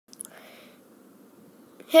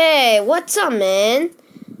Hey, what's up, man?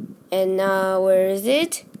 And where is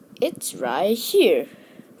it? It's right here.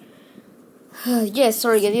 Yes,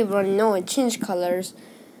 sorry, I didn't really know it changed colors.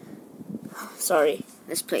 Sorry,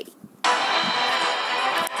 let's play. Sorry,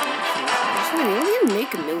 let me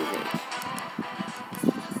make a music.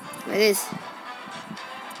 Like this.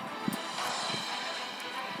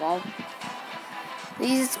 Wow.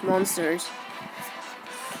 These monsters.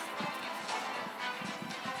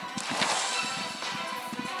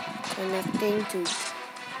 Connecting to.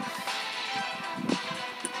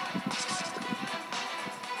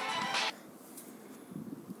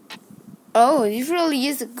 Oh, you really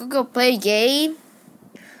use a Google Play game?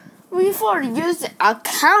 Before you use the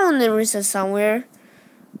account research somewhere.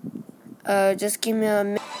 Just give me a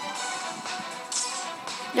minute.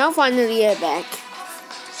 Now finally I'm back.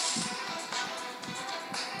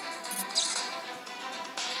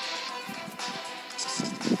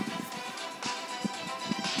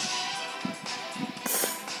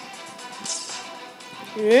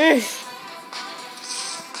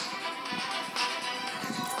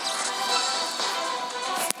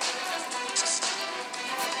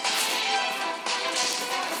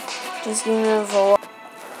 Just give me a for.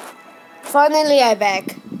 Finally I'm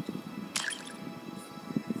back.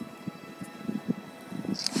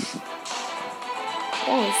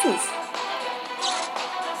 Oh, what's this?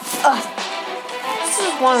 This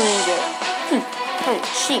is one ranger. Kind of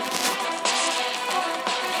cheap.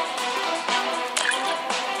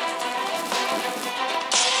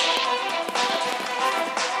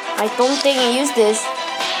 I don't think I use this.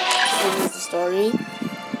 This is the story.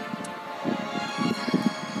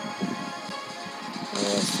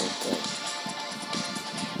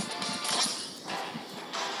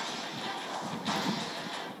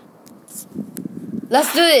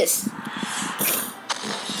 Let's do this.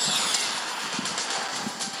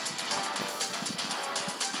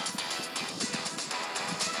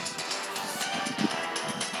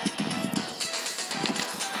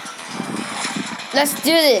 Let's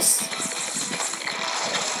do this.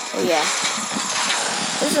 Oh yeah.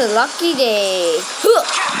 This is a lucky day.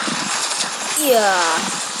 Yeah.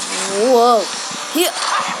 Whoa. Here.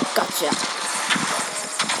 Gotcha.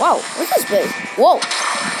 Wow. What's this place? Whoa.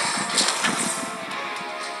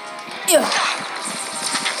 Yeah.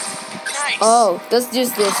 Nice. Oh, let's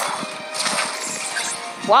use this.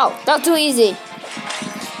 Wow, not too easy.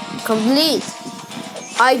 Complete.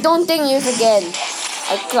 I don't think use again.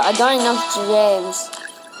 I got enough gems.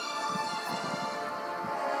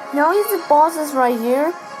 Now is the bosses right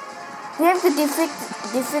here. We have to defeat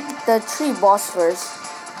the 3 boss first.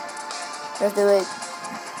 Let's do it.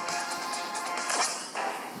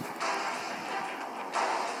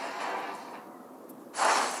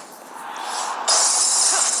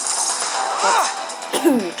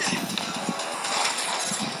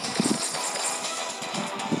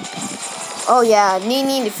 Oh yeah,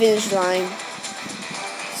 need the finish line.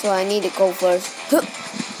 So I need to go first.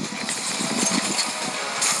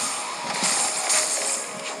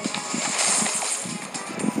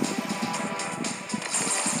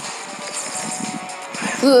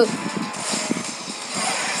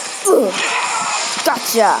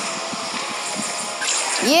 Gotcha.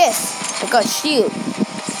 Yes, I got shield.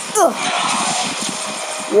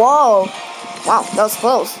 Whoa. Wow, that was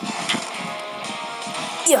close.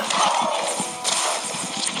 Yeah.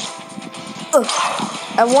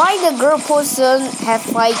 And why the girl person have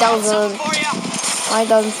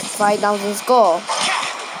 5,000 score?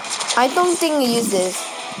 I don't think we use this.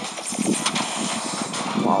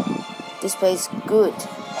 Wow, this place is good.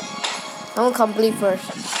 I'm gonna complete first.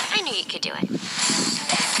 I knew you could do it.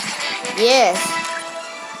 Yes.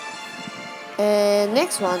 And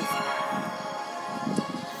next one.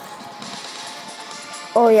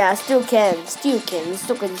 Oh yeah, still can. We still can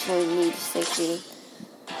just only need 16.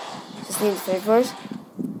 Just need to play first.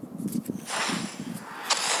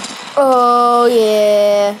 Oh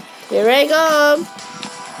yeah. Here I come.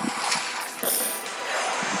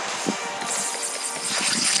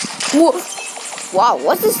 Whoa. Wow,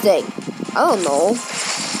 what's this thing? I don't know.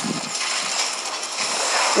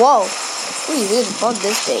 Whoa. Who even bought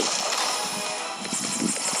this thing?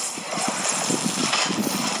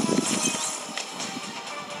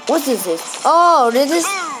 What is this? Oh, this is.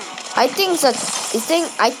 I think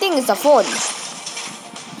it's a phone.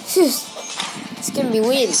 This can be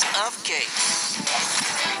weird.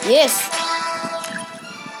 Yes.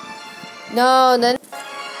 No, then.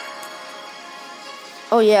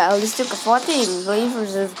 Oh yeah, I'll just took a 14. Wait for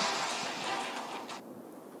this.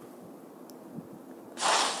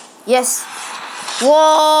 Yes.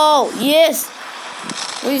 Whoa. Yes.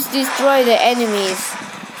 Please destroy the enemies.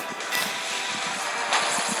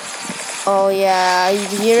 Oh yeah,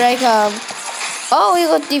 here I come. Oh, we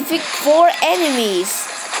got defeat 4 enemies.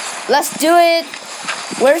 Let's do it.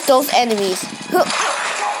 Where's those enemies?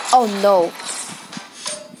 Oh no.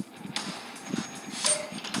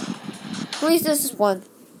 Who is this one?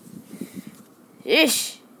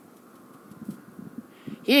 Ish.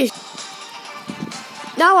 Ish.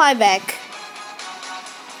 Now I'm back.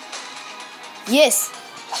 Yes.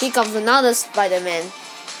 Here comes another Spider-Man.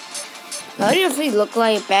 How do you really look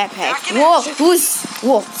like a backpack? Whoa,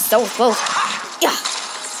 whoa, so close. Yeah.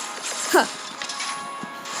 Huh.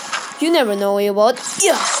 You never know about.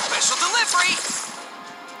 Yeah. Special delivery.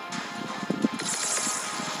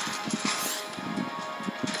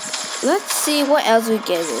 Let's see what else we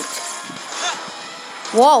get it.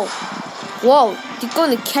 Whoa. Whoa. You're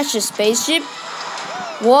gonna catch a spaceship?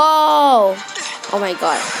 Whoa. Oh my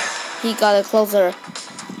god. He got it closer.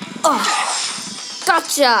 Oh.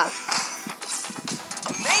 Gotcha.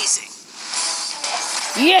 Amazing.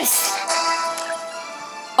 Yes.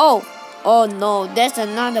 Oh. Oh no. That's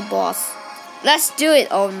another boss. Let's do it.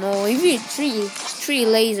 Oh no. We need three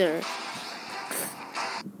laser.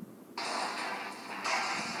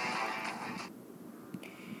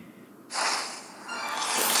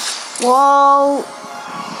 Whoa.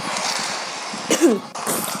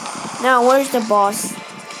 Now where's the boss?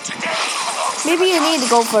 Maybe you need to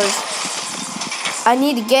go first. I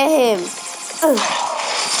need to get him.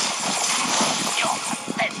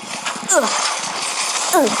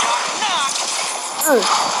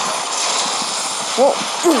 Whoa.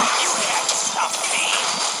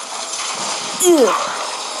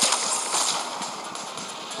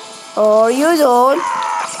 Oh, you don't.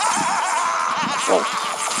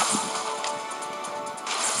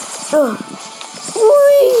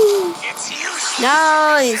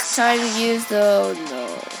 Now it's time to use the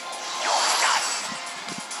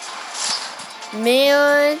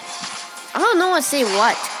Man, I don't know what to say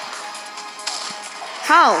what.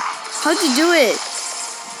 How'd you do it?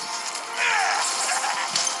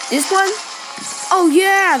 This one? Oh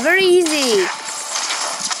yeah, very easy.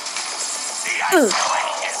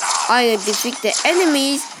 I defeat the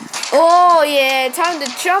enemies. Oh yeah, time to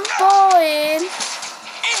jump in.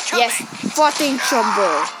 Yes, 14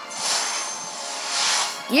 trumble.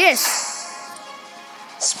 Yes.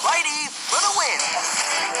 Spidey for the win.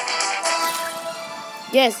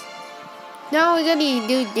 Yes. Now we're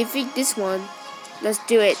gonna defeat this one. Let's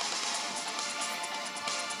do it.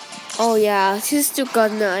 Oh yeah, she's still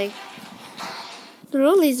got 9. The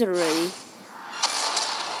roll is ready.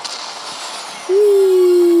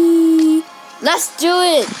 Whee! Let's do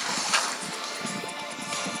it.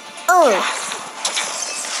 Oh.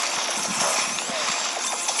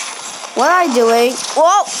 What are you doing?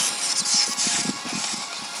 Whoa!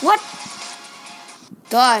 What?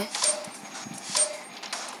 Die.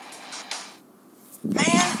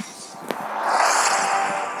 Man.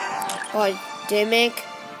 Oh, damn it.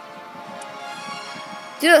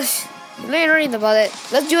 Dude, I'm not worried about it.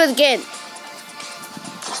 Let's do it again.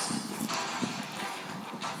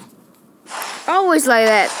 Always like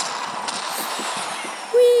that.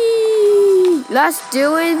 Whee! Let's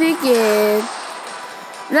do it again.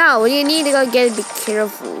 Now, you need to go get be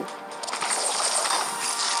careful.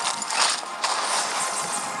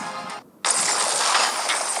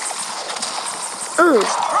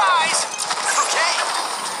 Surprise. Okay.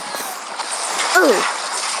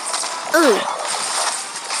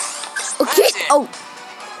 Okay. Oh.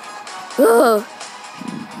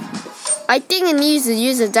 I think I need to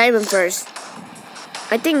use a diamond first.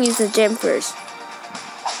 I think use a gem first.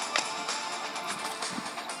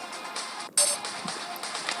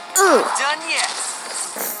 Done yet.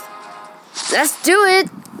 Let's do it.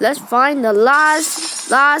 Let's find the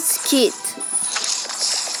last kit.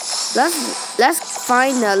 Let's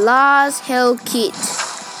find the last hell kit.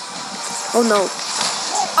 Oh no.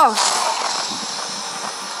 Oh.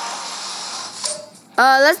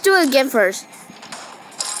 Let's do it again first.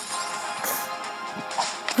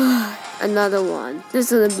 Another one.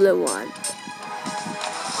 This is the blue one.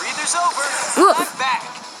 Breather's over. I'm back.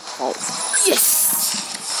 Oh, yes.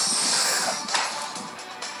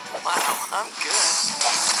 Wow, I'm good.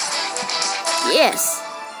 Yes.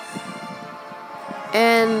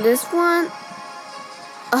 And this one,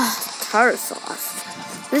 tartar sauce.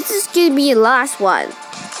 This is gonna be the last one.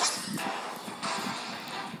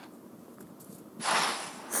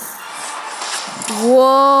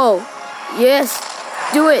 Whoa. Yes.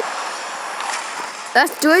 Do it.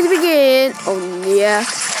 Let's do it again. Oh yeah.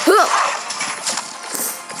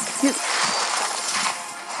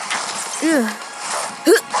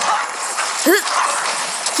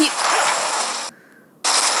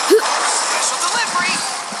 Special delivery.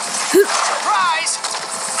 Surprise!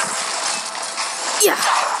 Yeah.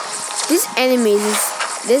 This enemy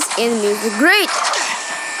is great.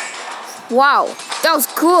 Wow, that was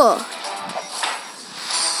cool.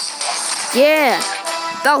 Yeah,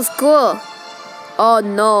 that was cool. Oh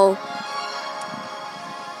no.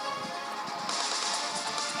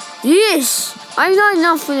 Yeesh, I know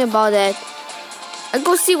nothing about that. I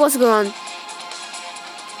go see what's going on.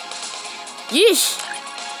 Yeesh.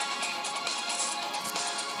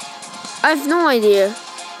 I have no idea.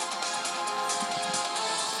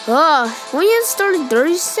 We have started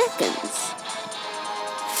 30 seconds.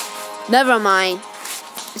 Never mind.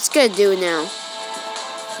 It's gonna do now.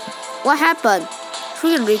 What happened?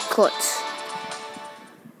 Trigger record.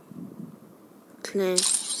 Clean.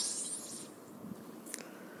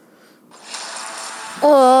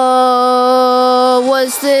 Oh,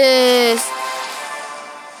 what's this?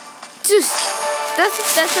 Just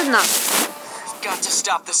that's enough. Got to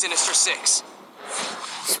stop the Sinister Six.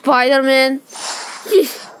 Spiderman.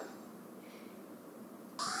 Yeesh.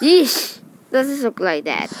 Yeesh. Doesn't look like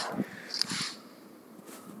that.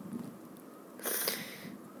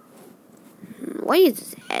 Why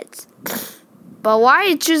is that? But why are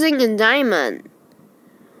you choosing a diamond?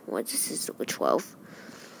 What is this? 12.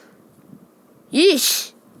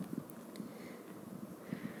 Yeesh.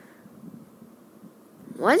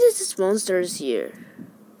 Why is this monsters here?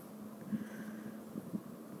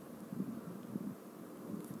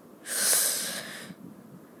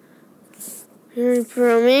 Here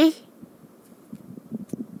for me?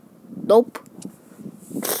 Nope.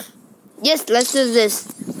 Yes, let's do this.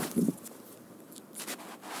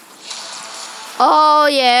 Oh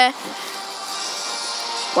yeah.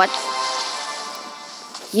 What?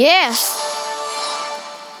 Yes.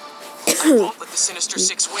 I won't let the Sinister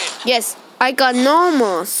Six win. Yes, I got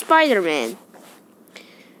normal Spider-Man.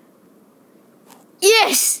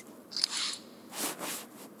 Yes.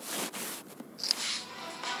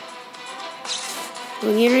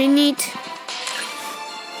 Really neat.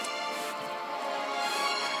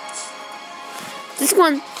 This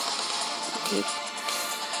one. Okay.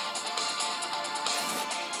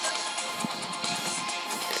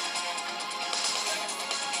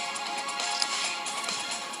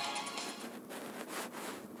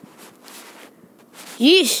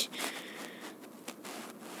 Yeesh.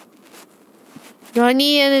 Do I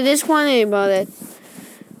need any of this one about it?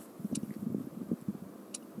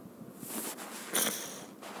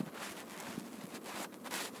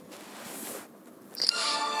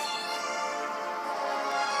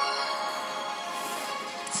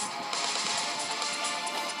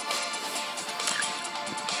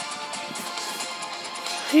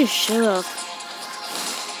 Please shut up.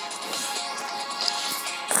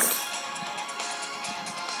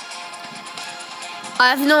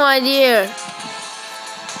 I have no idea.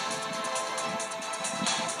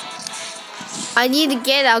 I need to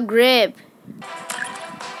get a grip.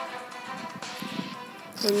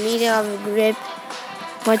 I need to have a grip.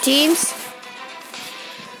 What teams?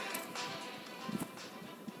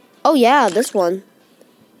 Oh yeah, this one.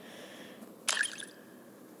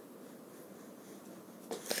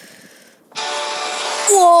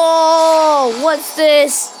 Whoa! What's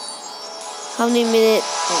this? How many minutes?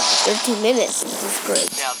 Oh, 13 minutes. This is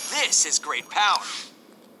great. Now this is great power.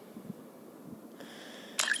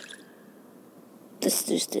 Let's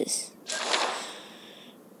do this.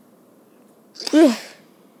 Ugh.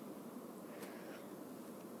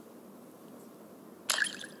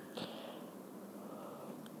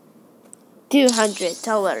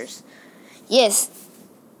 $200. Yes.